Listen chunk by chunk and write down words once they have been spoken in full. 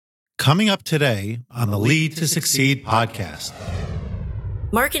Coming up today on the Lead to Succeed podcast.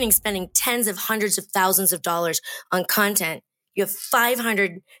 Marketing spending tens of hundreds of thousands of dollars on content. You have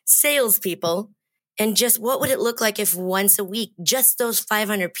 500 salespeople. And just what would it look like if once a week, just those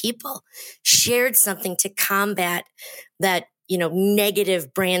 500 people shared something to combat that,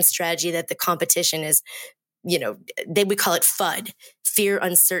 negative brand strategy that the competition is, we call it FUD, fear,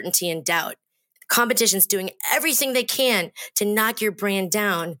 uncertainty, and doubt. Competition's doing everything they can to knock your brand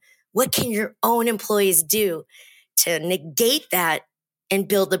down. What can your own employees do to negate that and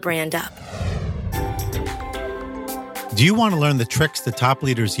build the brand up? Do you want to learn the tricks the top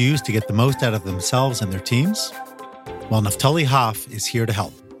leaders use to get the most out of themselves and their teams? Well, Naftali Hoff is here to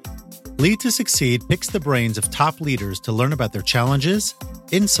help. Lead to Succeed picks the brains of top leaders to learn about their challenges,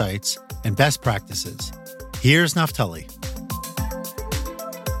 insights, and best practices. Here's Naftali.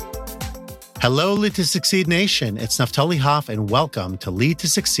 Hello, Lead to Succeed Nation. It's Naftali Hoff, and welcome to Lead to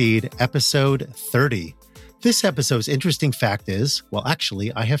Succeed, episode 30. This episode's interesting fact is, well,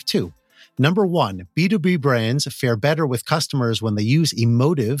 actually, I have two. Number one, B2B brands fare better with customers when they use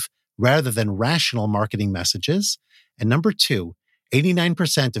emotive rather than rational marketing messages. And number two,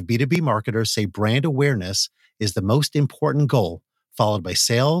 89% of B2B marketers say brand awareness is the most important goal, followed by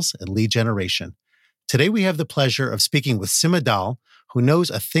sales and lead generation. Today, we have the pleasure of speaking with Sima Dal, who knows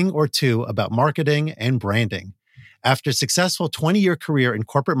a thing or two about marketing and branding. After a successful 20-year career in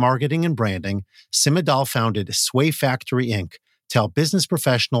corporate marketing and branding, Sima Dal founded Sway Factory, Inc. to help business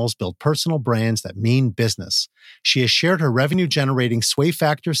professionals build personal brands that mean business. She has shared her revenue-generating Sway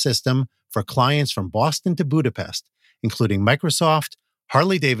Factor system for clients from Boston to Budapest, including Microsoft,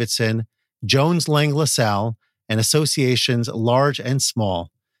 Harley-Davidson, Jones Lang LaSalle, and associations large and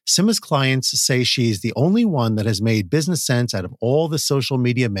small. Sima's clients say she's the only one that has made business sense out of all the social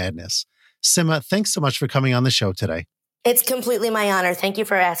media madness. Sima, thanks so much for coming on the show today. It's completely my honor. Thank you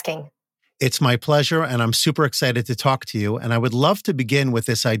for asking. It's my pleasure, and I'm super excited to talk to you. And I would love to begin with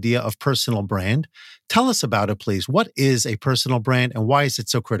this idea of personal brand. Tell us about it, please. What is a personal brand, and why is it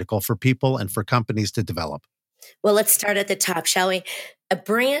so critical for people and for companies to develop? Well, let's start at the top, shall we? A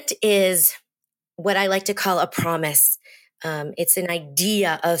brand is what I like to call a promise. It's an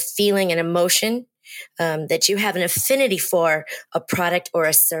idea of feeling an emotion that you have an affinity for a product or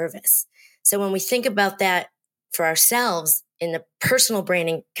a service. So when we think about that for ourselves in the personal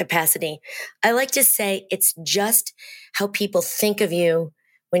branding capacity, I like to say it's just how people think of you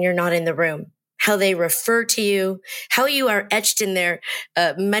when you're not in the room, how they refer to you, how you are etched in their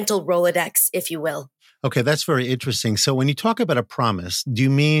mental Rolodex, if you will. Okay, that's very interesting. So when you talk about a promise, do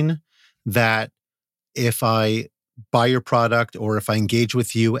you mean that if I buy your product or if I engage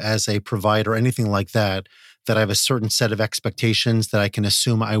with you as a provider or anything like that, that I have a certain set of expectations that I can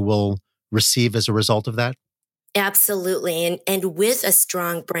assume I will receive as a result of that? Absolutely. And with a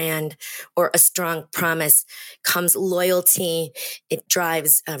strong brand or a strong promise comes loyalty. It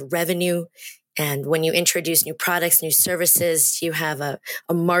drives revenue. And when you introduce new products, new services, you have a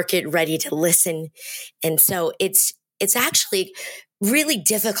market ready to listen. And so it's actually really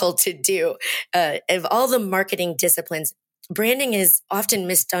difficult to do. Of all the marketing disciplines, branding is often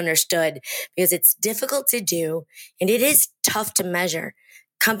misunderstood because it's difficult to do and it is tough to measure.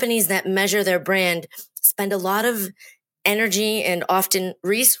 Companies that measure their brand spend a lot of energy and often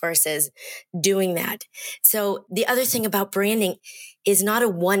resources doing that. So the other thing about branding is not a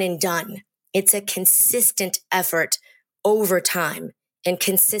one and done. It's a consistent effort over time and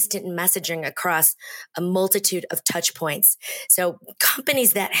consistent messaging across a multitude of touch points. So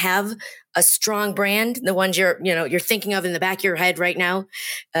companies that have a strong brand, the ones you're thinking of in the back of your head right now,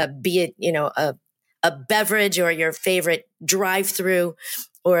 be it, a beverage or your favorite drive-through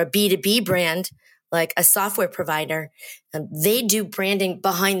or a B2B brand, like a software provider, they do branding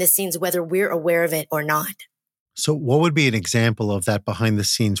behind the scenes, whether we're aware of it or not. So what would be an example of that behind the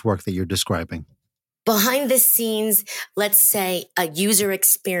scenes work that you're describing? Behind the scenes, let's say a user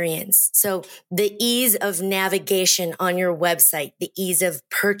experience. So the ease of navigation on your website, the ease of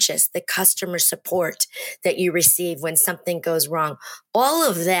purchase, the customer support that you receive when something goes wrong, all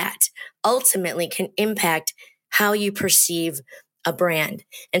of that ultimately can impact how you perceive a brand.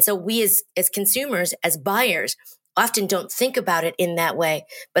 And so we as consumers, as buyers, often don't think about it in that way.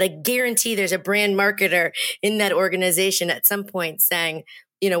 But I guarantee there's a brand marketer in that organization at some point saying,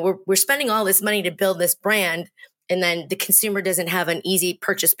 we're spending all this money to build this brand, and then the consumer doesn't have an easy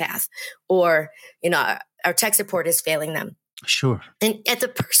purchase path, or, our tech support is failing them. Sure. And at the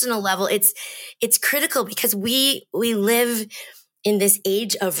personal level, it's critical because we live in this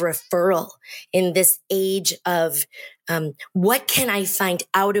age of referral, in this age of what can I find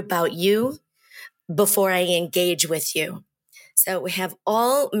out about you before I engage with you? So we have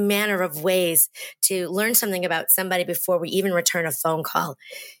all manner of ways to learn something about somebody before we even return a phone call.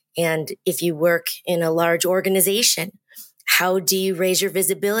 And if you work in a large organization, how do you raise your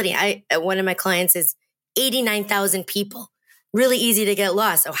visibility? One of my clients is 89,000 people. Really easy to get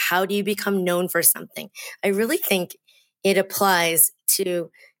lost. So how do you become known for something? I really think it applies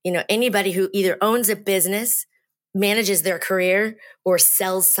to, anybody who either owns a business, manages their career, or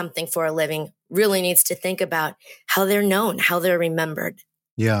sells something for a living really needs to think about how they're known, how they're remembered.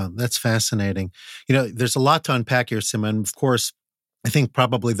 Yeah, that's fascinating. There's a lot to unpack here, Sima. And of course, I think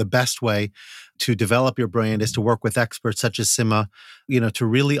probably the best way to develop your brand is to work with experts such as Sima, to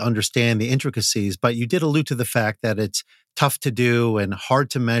really understand the intricacies. But you did allude to the fact that it's tough to do and hard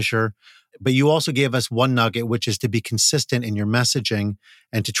to measure. But you also gave us one nugget, which is to be consistent in your messaging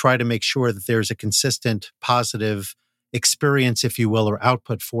and to try to make sure that there's a consistent, positive experience, if you will, or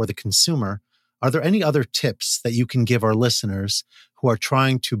output for the consumer. Are there any other tips that you can give our listeners who are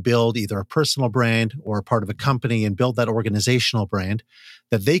trying to build either a personal brand or a part of a company and build that organizational brand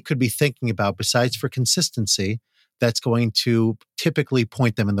that they could be thinking about besides for consistency that's going to typically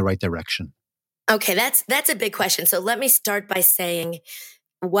point them in the right direction? Okay, that's a big question. So let me start by saying,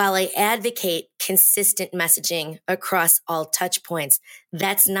 while I advocate consistent messaging across all touch points,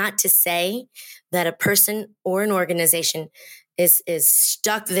 that's not to say that a person or an organization is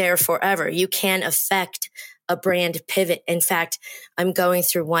stuck there forever. You can affect a brand pivot. In fact, I'm going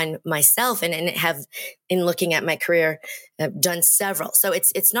through one myself and have, in looking at my career, done several. So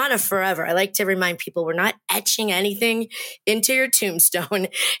it's not a forever. I like to remind people we're not etching anything into your tombstone,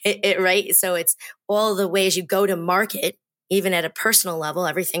 right? So it's all the ways you go to market, even at a personal level,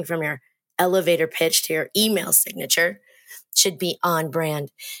 everything from your elevator pitch to your email signature should be on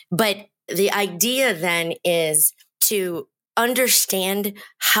brand. But the idea then is to understand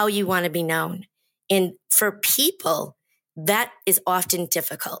how you want to be known. And for people, that is often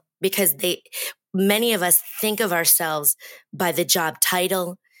difficult because many of us think of ourselves by the job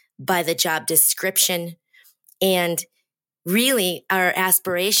title, by the job description, and really our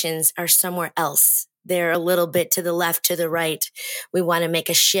aspirations are somewhere else. They're a little bit to the left, to the right. We want to make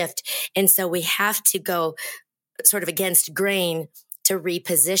a shift. And so we have to go sort of against grain to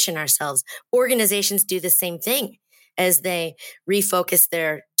reposition ourselves. Organizations do the same thing as they refocus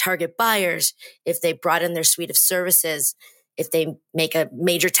their target buyers, if they broaden their suite of services, if they make a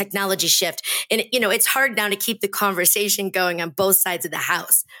major technology shift. And, it's hard now to keep the conversation going on both sides of the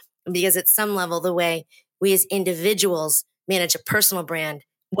house because at some level, the way we as individuals manage a personal brand,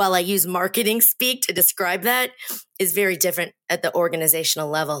 while I use marketing speak to describe that, is very different at the organizational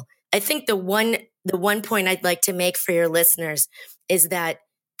level. I think the one point I'd like to make for your listeners is that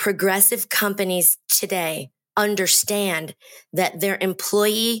progressive companies today understand that their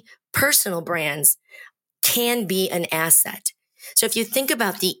employee personal brands can be an asset. So if you think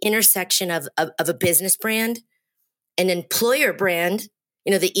about the intersection of a business brand, an employer brand,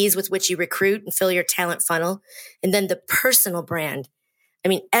 the ease with which you recruit and fill your talent funnel, and then the personal brand,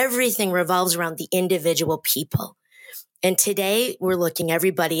 everything revolves around the individual people. And today we're looking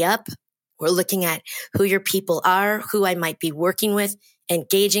everybody up. We're looking at who your people are, who I might be working with,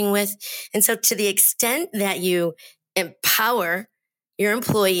 engaging with. And so to the extent that you empower your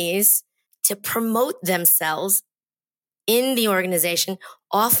employees to promote themselves in the organization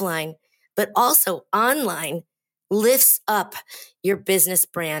offline, but also online, lifts up your business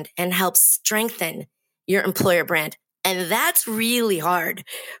brand and helps strengthen your employer brand. And that's really hard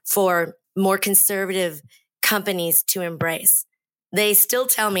for more conservative companies to embrace. They still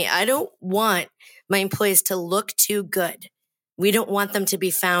tell me, I don't want my employees to look too good. We don't want them to be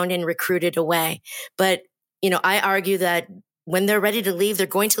found and recruited away. But, I argue that when they're ready to leave, they're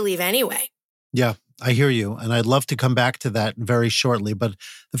going to leave anyway. Yeah, I hear you. And I'd love to come back to that very shortly. But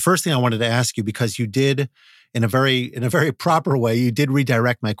the first thing I wanted to ask you, because you did, in a very proper way, you did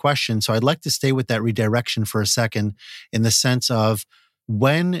redirect my question. So I'd like to stay with that redirection for a second in the sense of,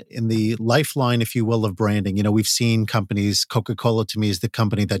 when in the lifeline, if you will, of branding, we've seen companies, Coca-Cola to me is the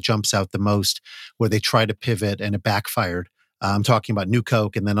company that jumps out the most, where they try to pivot and it backfired. I'm talking about New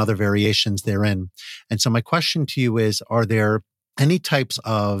Coke and then other variations therein. And so my question to you is, are there any types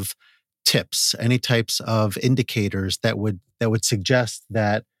of tips, any types of indicators that would suggest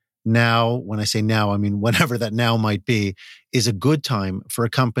that now, when I say now, I mean whenever that now might be, is a good time for a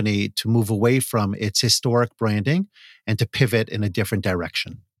company to move away from its historic branding and to pivot in a different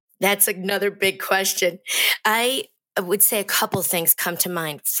direction? That's another big question. I would say a couple things come to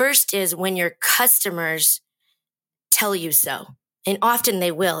mind. First is when your customers tell you so. And often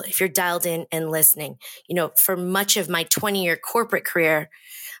they will, if you're dialed in and listening. For much of my 20-year corporate career,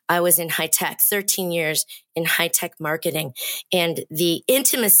 I was in high tech, 13 years in high tech marketing, and the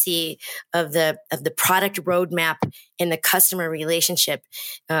intimacy of the product roadmap and the customer relationship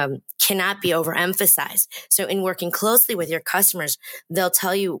cannot be overemphasized. So in working closely with your customers, they'll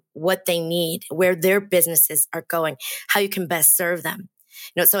tell you what they need, where their businesses are going, how you can best serve them.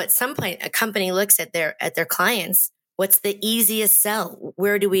 So at some point, a company looks at their clients. What's the easiest sell?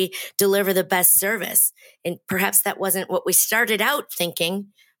 Where do we deliver the best service? And perhaps that wasn't what we started out thinking,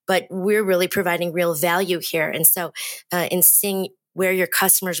 but we're really providing real value here. And so in seeing where your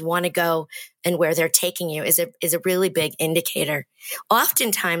customers want to go and where they're taking you is a really big indicator.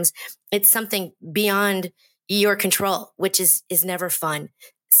 Oftentimes, it's something beyond your control, which is never fun.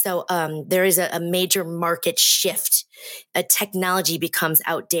 So there is a major market shift. A technology becomes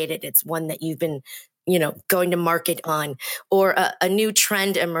outdated. It's one that you've been going to market on, or a new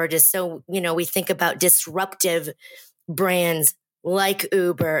trend emerges. So, we think about disruptive brands like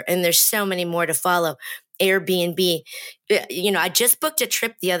Uber, and there's so many more to follow. Airbnb. I just booked a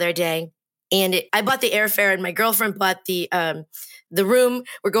trip the other day, and I bought the airfare, and my girlfriend bought the room.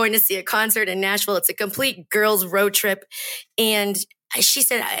 We're going to see a concert in Nashville. It's a complete girls' road trip. And she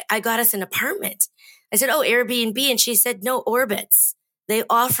said, I got us an apartment. I said, oh, Airbnb. And she said, no, Orbitz. They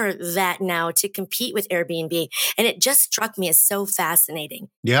offer that now to compete with Airbnb. And it just struck me as so fascinating.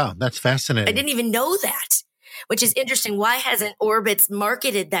 Yeah, that's fascinating. I didn't even know that, which is interesting. Why hasn't Orbitz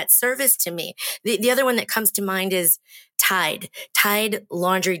marketed that service to me? The other one that comes to mind is Tide. Tide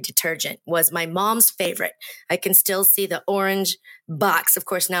laundry detergent was my mom's favorite. I can still see the orange box. Of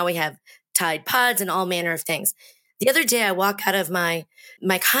course, now we have Tide Pods and all manner of things. The other day, I walk out of my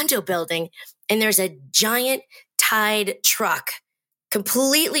condo building, and there's a giant Tide truck,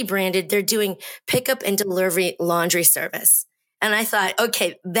 completely branded. They're doing pickup and delivery laundry service. And I thought,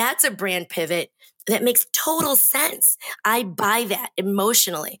 okay, that's a brand pivot that makes total sense. I buy that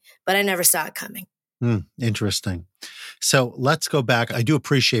emotionally, but I never saw it coming. Interesting. So let's go back. I do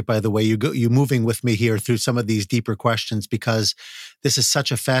appreciate, by the way, you moving with me here through some of these deeper questions, because this is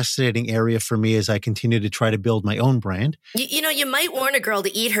such a fascinating area for me as I continue to try to build my own brand. You might warn a girl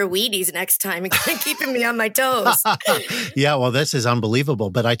to eat her Wheaties next time and keeping me on my toes. Yeah, well, this is unbelievable.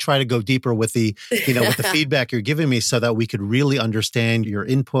 But I try to go deeper with the, with the feedback you're giving me, so that we could really understand your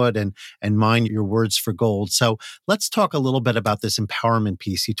input and mine your words for gold. So let's talk a little bit about this empowerment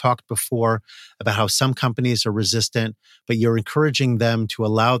piece. You talked before about how some companies are resistant, but you're encouraging them to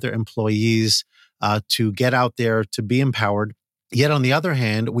allow their employees to get out there, to be empowered. Yet on the other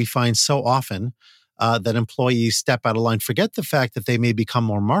hand, we find so often that employees step out of line, forget the fact that they may become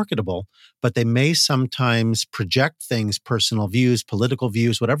more marketable, but they may sometimes project things, personal views, political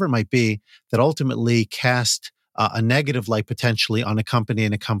views, whatever it might be, that ultimately cast a negative light potentially on a company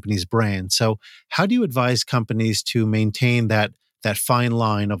and a company's brand. So how do you advise companies to maintain that fine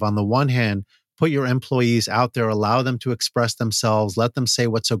line of, on the one hand, put your employees out there, allow them to express themselves, let them say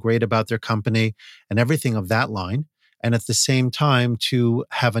what's so great about their company and everything of that line, and at the same time to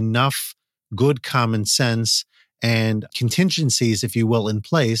have enough good common sense and contingencies, if you will, in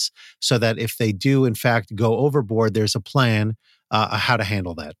place, so that if they do, in fact, go overboard, there's a plan how to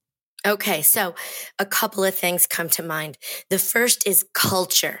handle that? Okay, so a couple of things come to mind. The first is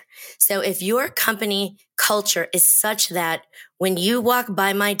culture. So if your company culture is such that when you walk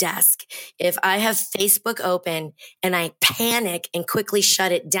by my desk, if I have Facebook open and I panic and quickly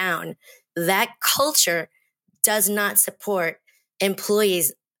shut it down, that culture does not support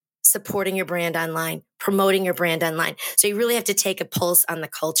employees supporting your brand online, promoting your brand online. So you really have to take a pulse on the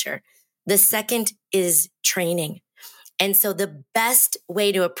culture. The second is training. And so the best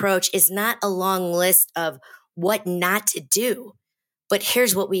way to approach is not a long list of what not to do, but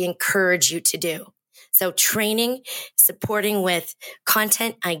here's what we encourage you to do. So training, supporting with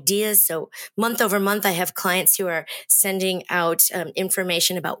content ideas. So month over month, I have clients who are sending out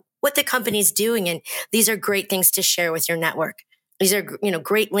information about what the company's doing. And these are great things to share with your network. These are,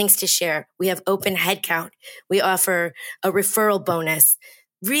 great links to share. We have open headcount. We offer a referral bonus,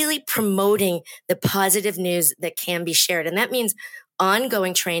 really promoting the positive news that can be shared. And that means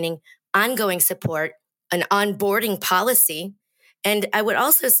ongoing training, ongoing support, an onboarding policy. And I would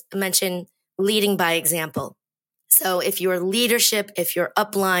also mention leading by example. So if your leadership, if your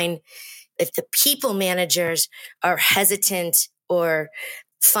upline, if the people managers are hesitant or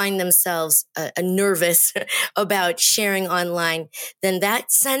find themselves nervous about sharing online, then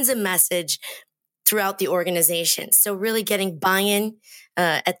that sends a message throughout the organization. So really getting buy-in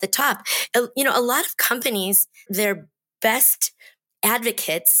at the top. A lot of companies, their best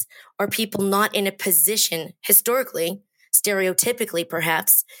advocates are people not in a position, historically, stereotypically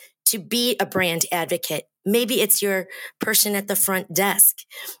perhaps, to be a brand advocate maybe it's your person at the front desk.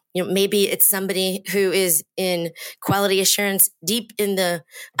 Maybe it's somebody who is in quality assurance deep in the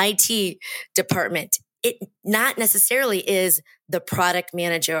IT department. It not necessarily is the product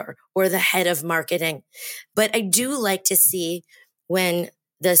manager or the head of marketing. But I do like to see when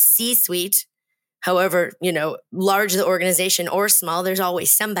the C-suite, however, large the organization or small, there's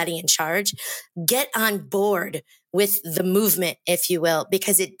always somebody in charge, get on board with the movement, if you will,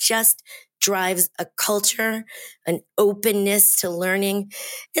 because it just drives a culture, an openness to learning.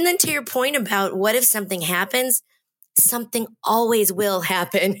 And then to your point about what if something happens, something always will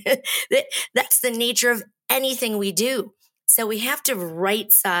happen. That's the nature of anything we do. So we have to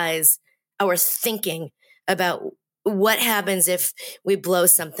right size our thinking about what happens if we blow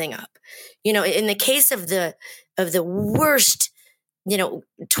something up. In the case of the worst,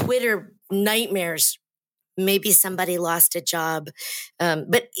 Twitter nightmares, maybe somebody lost a job.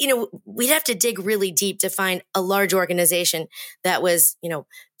 But we'd have to dig really deep to find a large organization that was,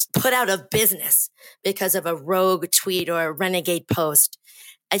 put out of business because of a rogue tweet or a renegade post.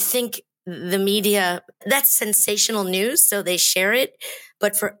 I think the media, that's sensational news, so they share it.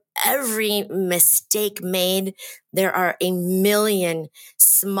 But for every mistake made, there are a million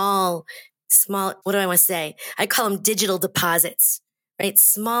small, what do I want to say? I call them digital deposits, right?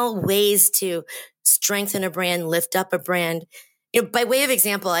 Small ways to strengthen a brand, lift up a brand. By way of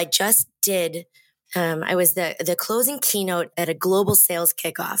example, I just did I was the closing keynote at a global sales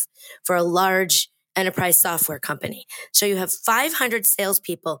kickoff for a large enterprise software company. So you have 500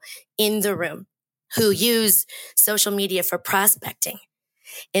 salespeople in the room who use social media for prospecting.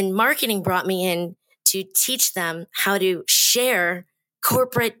 And marketing brought me in to teach them how to share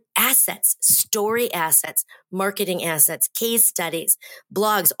corporate assets, story assets, marketing assets, case studies,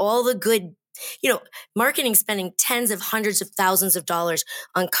 blogs, all the good, marketing spending tens of hundreds of thousands of dollars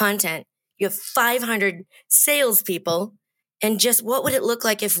on content. You have 500 salespeople. And just what would it look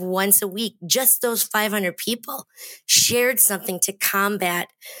like if once a week, just those 500 people shared something to combat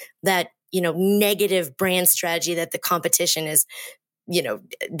that, negative brand strategy that the competition is,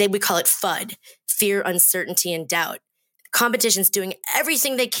 they would call it FUD, fear, uncertainty, and doubt. Competition's doing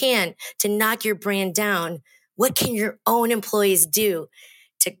everything they can to knock your brand down. What can your own employees do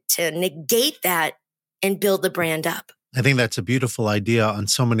to negate that and build the brand up? I think that's a beautiful idea on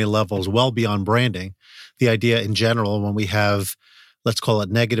so many levels, well beyond branding. The idea in general, when we have, let's call it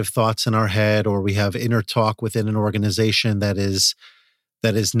negative thoughts in our head, or we have inner talk within an organization that is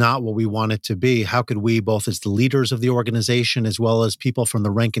not what we want it to be, how could we, both as the leaders of the organization as well as people from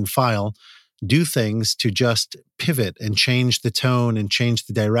the rank and file, do things to just pivot and change the tone and change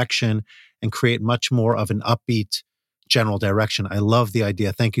the direction and create much more of an upbeat general direction? I love the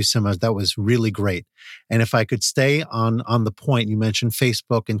idea. Thank you so much. That was really great. And if I could stay on the point, you mentioned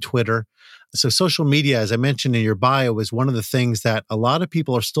Facebook and Twitter. So social media, as I mentioned in your bio, is one of the things that a lot of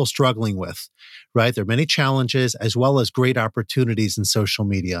people are still struggling with, right? There are many challenges as well as great opportunities in social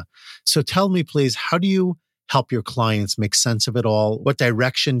media. So tell me, please, how do you help your clients make sense of it all? What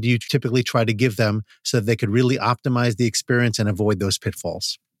direction do you typically try to give them so that they could really optimize the experience and avoid those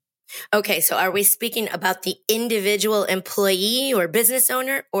pitfalls? Okay, so are we speaking about the individual employee or business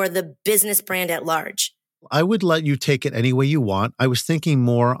owner or the business brand at large? I would let you take it any way you want. I was thinking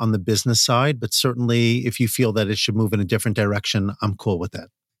more on the business side, but certainly if you feel that it should move in a different direction, I'm cool with that.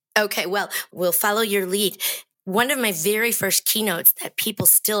 Okay, well, we'll follow your lead. One of my very first keynotes that people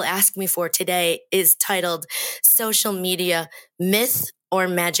still ask me for today is titled Social Media Myth or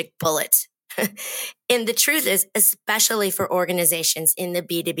Magic Bullet. And the truth is, especially for organizations in the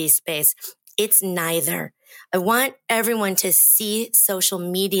B2B space, it's neither. I want everyone to see social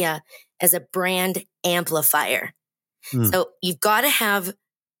media as a brand amplifier. So you've got to have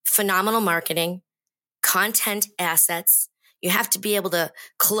phenomenal marketing, content assets. You have to be able to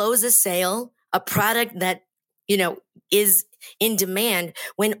close a sale, a product that, is in demand.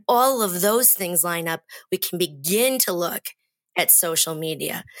 When all of those things line up, we can begin to look at social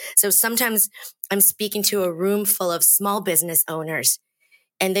media. So sometimes I'm speaking to a room full of small business owners,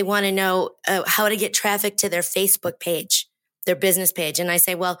 and they want to know how to get traffic to their Facebook page, their business page. And I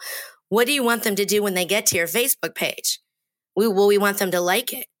say, well, what do you want them to do when they get to your Facebook page? We want them to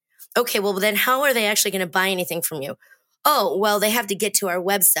like it. Okay, well, then how are they actually going to buy anything from you? Oh, well, they have to get to our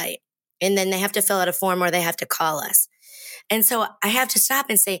website, and then they have to fill out a form or they have to call us. And so I have to stop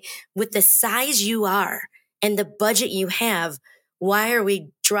and say, with the size you are and the budget you have, why are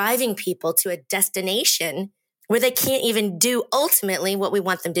we driving people to a destination where they can't even do ultimately what we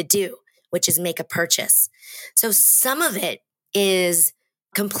want them to do, which is make a purchase? So some of it is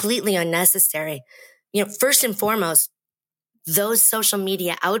completely unnecessary. First and foremost, those social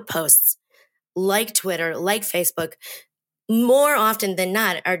media outposts like Twitter, like Facebook, more often than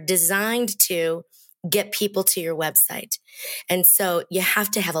not are designed to get people to your website. And so you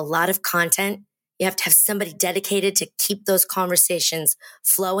have to have a lot of content. You have to have somebody dedicated to keep those conversations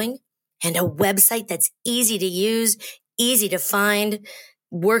flowing, and a website that's easy to use, easy to find,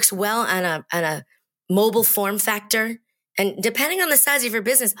 works well on a mobile form factor. And depending on the size of your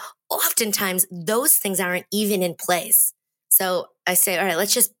business, oftentimes those things aren't even in place. So I say, all right,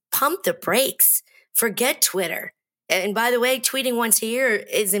 let's just pump the brakes. Forget Twitter. And by the way, tweeting once a year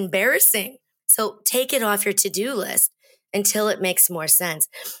is embarrassing. So take it off your to-do list until it makes more sense.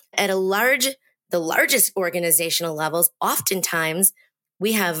 At the largest organizational levels, oftentimes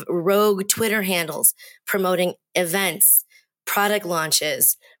we have rogue Twitter handles promoting events, product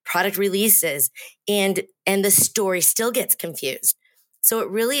launches, product releases, and the story still gets confused. So it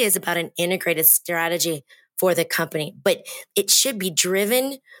really is about an integrated strategy for the company, but it should be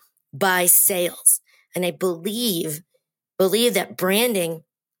driven by sales. And I believe that branding,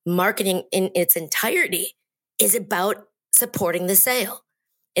 marketing in its entirety is about supporting the sale.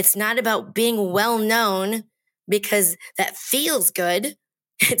 It's not about being well known because that feels good.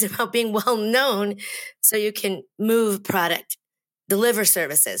 It's about being well known so you can move product, deliver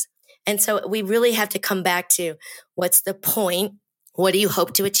services. And so we really have to come back to what's the point? What do you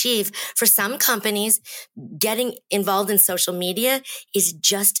hope to achieve? For some companies, getting involved in social media is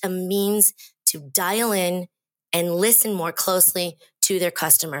just a means to dial in and listen more closely to their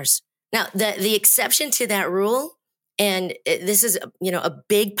customers. Now, the exception to that rule, and this is, a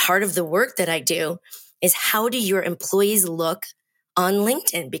big part of the work that I do, is how do your employees look on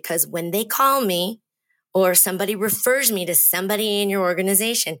LinkedIn? Because when they call me or somebody refers me to somebody in your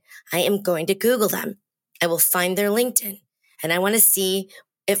organization, I am going to Google them. I will find their LinkedIn. And I want to see,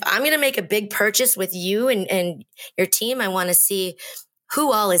 if I'm going to make a big purchase with you and your team, I want to see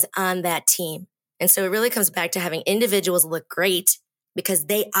who all is on that team. And so it really comes back to having individuals look great because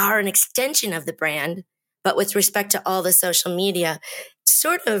they are an extension of the brand. But with respect to all the social media,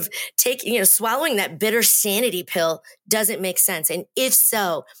 sort of swallowing that bitter sanity pill doesn't make sense. And if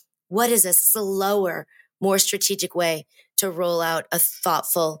so, what is a slower, more strategic way to roll out a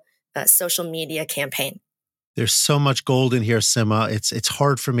thoughtful social media campaign? There's so much gold in here, Sima. It's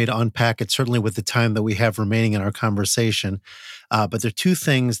hard for me to unpack it, certainly with the time that we have remaining in our conversation. But there are two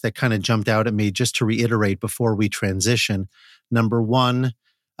things that kind of jumped out at me just to reiterate before we transition. Number one,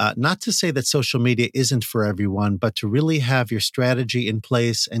 not to say that social media isn't for everyone, but to really have your strategy in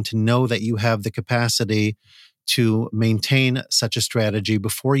place and to know that you have the capacity to maintain such a strategy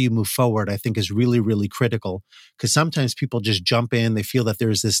before you move forward, I think is really, really critical. Because sometimes people just jump in, they feel that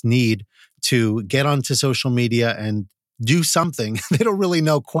there's this need to get onto social media and do something. They don't really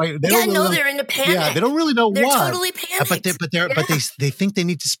know quite. They're in a panic. Yeah, they don't really know they're what. They're totally panicked. But they think they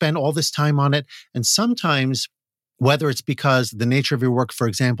need to spend all this time on it. And sometimes, whether it's because the nature of your work, for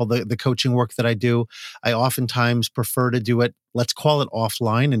example, the coaching work that I do, I oftentimes prefer to do it, let's call it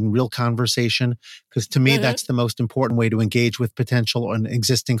offline in real conversation, because to me, that's the most important way to engage with potential and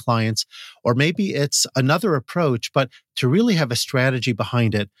existing clients. Or maybe it's another approach, but to really have a strategy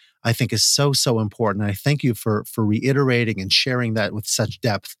behind it, I think is so, so important. And I thank you for reiterating and sharing that with such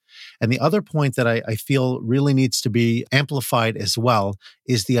depth. And the other point that I feel really needs to be amplified as well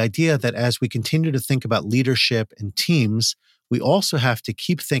is the idea that as we continue to think about leadership and teams, we also have to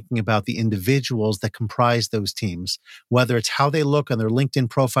keep thinking about the individuals that comprise those teams, whether it's how they look on their LinkedIn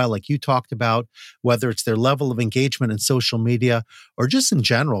profile, like you talked about, whether it's their level of engagement in social media, or just in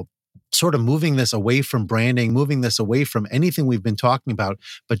general, sort of moving this away from branding, moving this away from anything we've been talking about.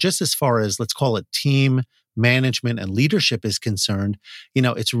 But just as far as, let's call it team management and leadership is concerned,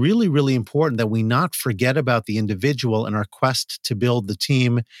 it's really, really important that we not forget about the individual in our quest to build the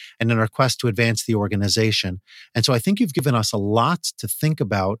team and in our quest to advance the organization. And so I think you've given us a lot to think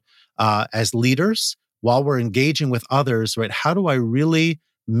about as leaders while we're engaging with others, right? How do I really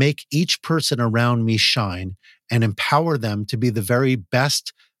make each person around me shine and empower them to be the very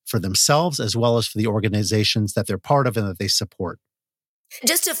best for themselves as well as for the organizations that they're part of and that they support?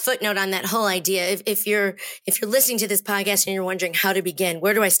 Just a footnote on that whole idea. If you're listening to this podcast and you're wondering how to begin,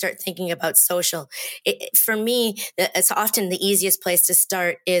 where do I start thinking about social? For me, it's often the easiest place to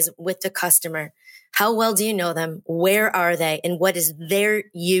start is with the customer. How well do you know them? Where are they? And what is their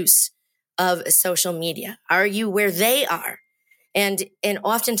use of social media? Are you where they are? And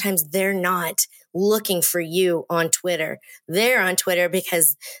oftentimes they're not looking for you on Twitter. They're on Twitter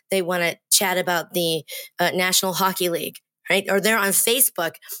because they want to chat about the National Hockey League. Right? Or they're on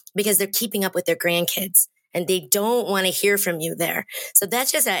Facebook because they're keeping up with their grandkids and they don't want to hear from you there. So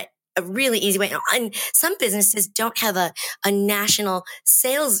that's just a really easy way. And some businesses don't have a national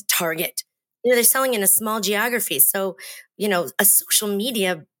sales target they're selling in a small geography. So, a social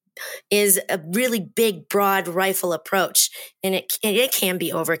media is a really big, broad rifle approach, and it can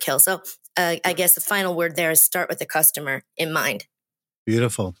be overkill. So I guess the final word there is start with the customer in mind.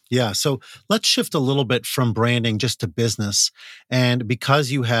 Beautiful. Yeah. So let's shift a little bit from branding just to business. And because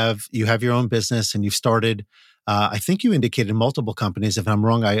you have your own business and you've started, I think you indicated multiple companies. If I'm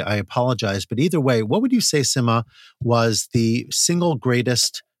wrong, I apologize. But either way, what would you say, Sima, was the single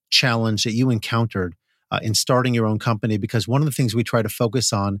greatest challenge that you encountered in starting your own company? Because one of the things we try to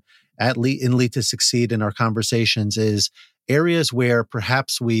focus on in Lead to Succeed in our conversations is areas where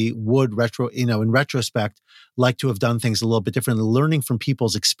perhaps we would in retrospect, like to have done things a little bit differently, learning from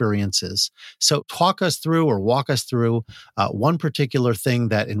people's experiences. So walk us through one particular thing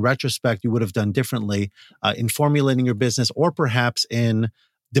that in retrospect you would have done differently in formulating your business or perhaps in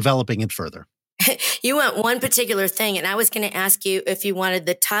developing it further. You want one particular thing, and I was going to ask you if you wanted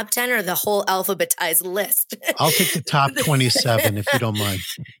the top 10 or the whole alphabetized list. I'll take the top 27 if you don't mind.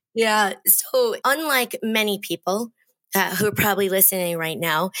 Yeah. So unlike many people who are probably listening right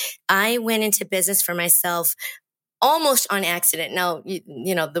now, I went into business for myself almost on accident. Now,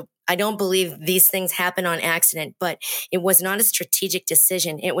 I don't believe these things happen on accident, but it was not a strategic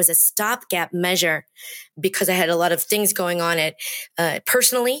decision. It was a stopgap measure because I had a lot of things going on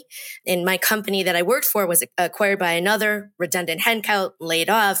personally. And my company that I worked for was acquired by another, redundant headcount, laid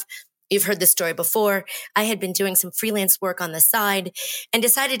off. You've heard this story before. I had been doing some freelance work on the side and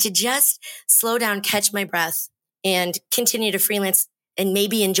decided to just slow down, catch my breath, and continue to freelance and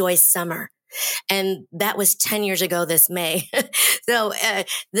maybe enjoy summer. And that was 10 years ago this May. So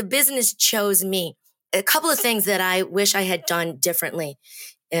the business chose me. A couple of things that I wish I had done differently.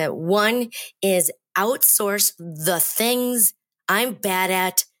 One is outsource the things I'm bad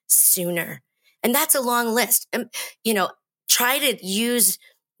at sooner. And that's a long list. Try to use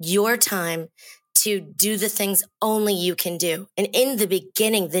your time to do the things only you can do. And in the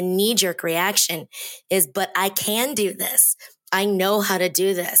beginning, the knee-jerk reaction is, but I can do this. I know how to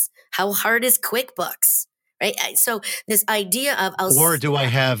do this. How hard is QuickBooks, right? So this idea of... Or do I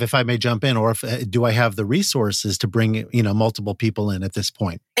have, if I may jump in, do I have the resources to bring, multiple people in at this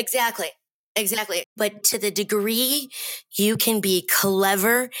point? Exactly. But to the degree you can be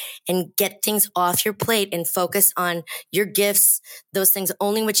clever and get things off your plate and focus on your gifts, those things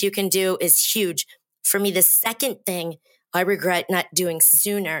only what you can do is huge. For me, the second thing I regret not doing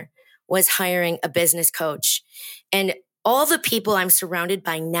sooner was hiring a business coach. And all the people I'm surrounded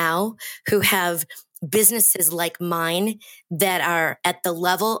by now who have businesses like mine that are at the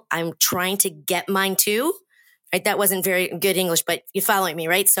level I'm trying to get mine to, right? That wasn't very good English, but you following me,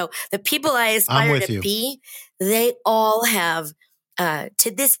 right? So the people I aspire to be, they all have,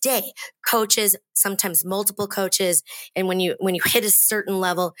 to this day, coaches, sometimes multiple coaches. And when you hit a certain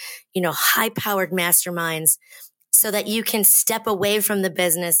level, high powered masterminds so that you can step away from the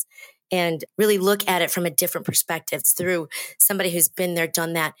business and really look at it from a different perspective through somebody who's been there,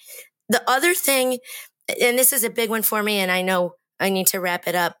 done that. The other thing, and this is a big one for me, and I know I need to wrap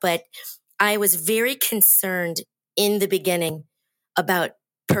it up, but I was very concerned in the beginning about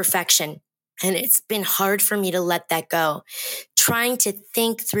perfection. And it's been hard for me to let that go. Trying to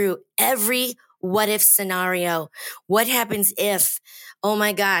think through every what if scenario. What happens if, oh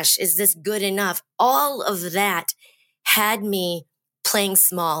my gosh, is this good enough? All of that had me playing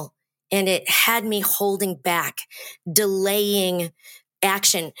small. And it had me holding back, delaying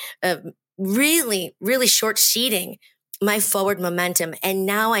action, really, really short-sheeting my forward momentum. And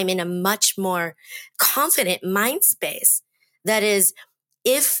now I'm in a much more confident mind space. That is,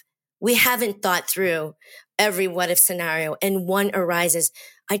 if we haven't thought through every what if scenario and one arises,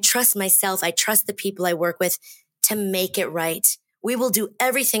 I trust myself. I trust the people I work with to make it right. We will do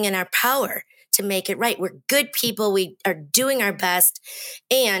everything in our power to make it right. We're good people. We are doing our best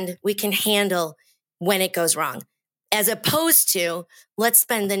and we can handle when it goes wrong. As opposed to, let's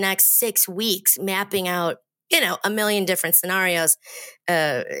spend the next 6 weeks mapping out, a million different scenarios.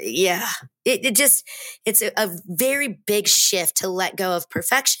 It's a very big shift to let go of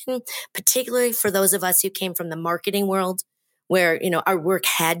perfection, particularly for those of us who came from the marketing world where, our work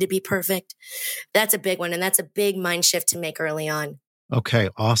had to be perfect. That's a big one. And that's a big mind shift to make early on. Okay,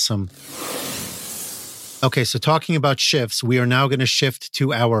 awesome. Okay, so talking about shifts, we are now going to shift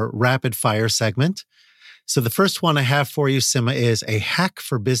to our rapid fire segment. So the first one I have for you, Sima, is a hack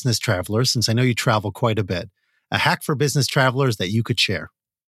for business travelers, since I know you travel quite a bit. A hack for business travelers that you could share.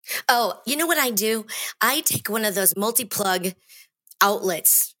 Oh, you know what I do? I take one of those multi-plug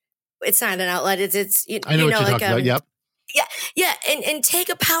outlets. It's not an outlet. It's I know what you're talking about. Yep. Yeah. And take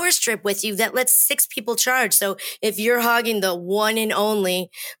a power strip with you that lets 6 people charge. So if you're hogging the one and only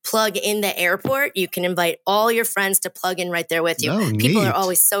plug in the airport, you can invite all your friends to plug in right there with you. Oh, People neat. are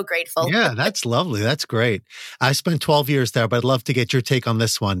always so grateful. Yeah, that's lovely. That's great. I spent 12 years there, but I'd love to get your take on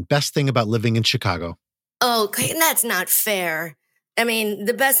this one. Best thing about living in Chicago. Oh, that's not fair. I mean,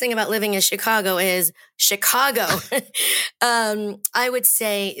 the best thing about living in Chicago is Chicago. I would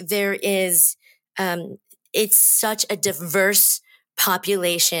say there is, it's such a diverse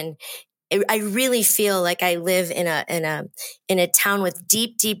population. I really feel like I live in a town with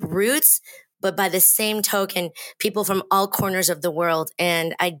deep, deep roots, but by the same token, people from all corners of the world.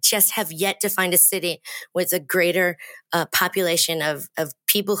 And I just have yet to find a city with a greater population of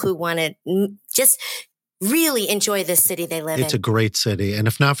people who want to just really enjoy this city they live in. It's a great city. And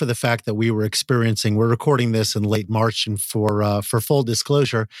if not for the fact that we're recording this in late March, and for full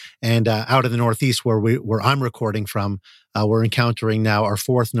disclosure, and out in the Northeast where I'm recording from, we're encountering now our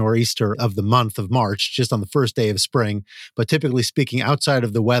 4th nor'easter of the month of March, just on the first day of spring. But typically speaking, outside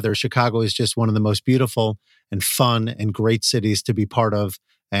of the weather, Chicago is just one of the most beautiful and fun and great cities to be part of.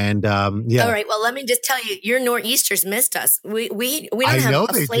 And yeah. All right. Well, let me just tell you, your nor'easters missed us. We don't have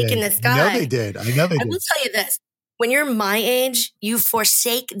a flake in the sky. I know they did. I will tell you this. When you're my age, you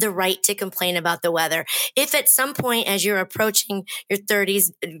forsake the right to complain about the weather. If at some point as you're approaching your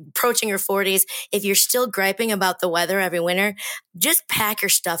 30s, approaching your 40s, if you're still griping about the weather every winter, just pack your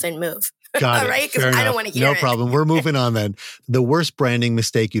stuff and move. Got All it. right? Because I don't want to hear it. No problem. We're moving on then. The worst branding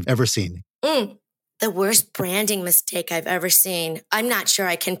mistake you've ever seen. The worst branding mistake I've ever seen. I'm not sure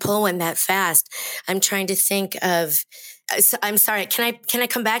I can pull one that fast. I'm trying to think of, I'm sorry. Can I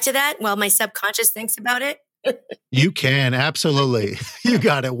come back to that while my subconscious thinks about it? You can. Absolutely. You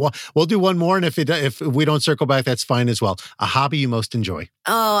got it. We'll do one more. And if we don't circle back, that's fine as well. A hobby you most enjoy.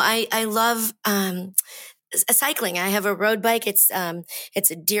 Oh, I love, cycling. I have a road bike. It's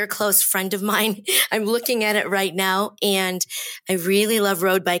a dear close friend of mine. I'm looking at it right now, and I really love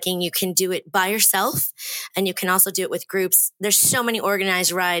road biking. You can do it by yourself, and you can also do it with groups. There's so many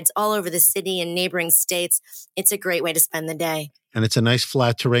organized rides all over the city and neighboring states. It's a great way to spend the day. And it's a nice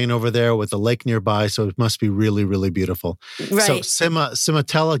flat terrain over there with a lake nearby, so it must be really, really beautiful. Right. So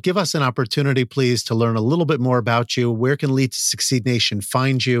Sima, give us an opportunity, please, to learn a little bit more about you. Where can Lead to Succeed Nation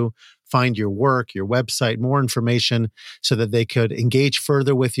find you? Find your work, your website, more information so that they could engage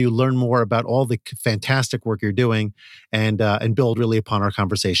further with you, learn more about all the fantastic work you're doing, and build really upon our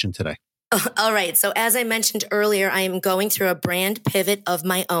conversation today. All right. So as I mentioned earlier, I am going through a brand pivot of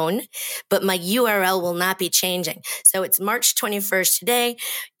my own, but my URL will not be changing. So it's March 21st today.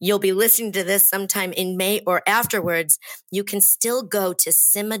 You'll be listening to this sometime in May or afterwards. You can still go to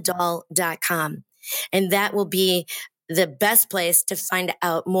simadahl.com, and that will be the best place to find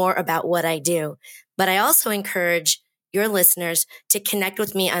out more about what I do. But I also encourage your listeners to connect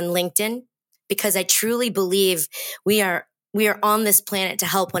with me on LinkedIn, because I truly believe we are on this planet to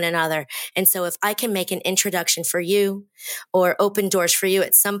help one another. And so if I can make an introduction for you or open doors for you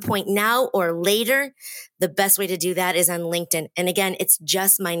at some point now or later, the best way to do that is on LinkedIn. And again, it's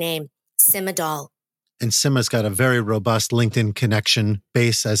just my name, Sima Dahl. And Sima's got a very robust LinkedIn connection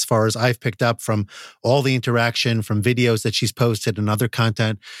base as far as I've picked up from all the interaction, from videos that she's posted and other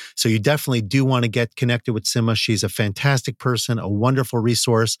content. So you definitely do want to get connected with Sima. She's a fantastic person, a wonderful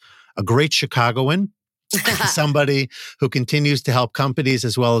resource, a great Chicagoan, somebody who continues to help companies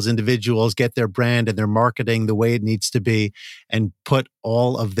as well as individuals get their brand and their marketing the way it needs to be and put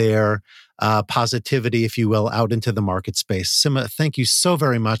all of their positivity, if you will, out into the market space. Sima, thank you so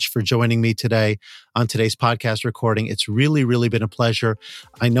very much for joining me today on today's podcast recording. It's really, really been a pleasure.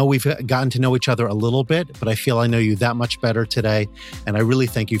 I know we've gotten to know each other a little bit, but I feel I know you that much better today. And I really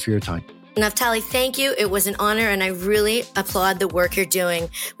thank you for your time. Naftali, thank you. It was an honor, and I really applaud the work you're doing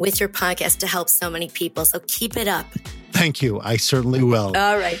with your podcast to help so many people. So keep it up. Thank you. I certainly will.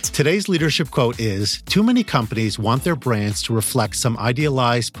 All right. Today's leadership quote is, "Too many companies want their brands to reflect some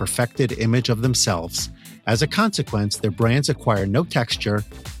idealized, perfected image of themselves. As a consequence, their brands acquire no texture,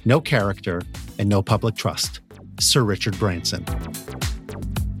 no character, and no public trust." Sir Richard Branson.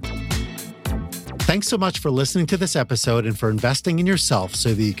 Thanks so much for listening to this episode and for investing in yourself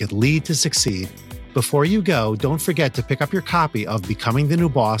so that you could lead to succeed. Before you go, don't forget to pick up your copy of Becoming the New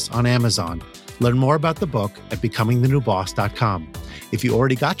Boss on Amazon. Learn more about the book at becomingthenewboss.com. If you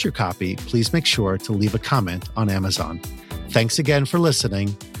already got your copy, please make sure to leave a comment on Amazon. Thanks again for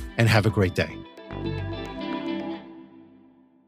listening, and have a great day.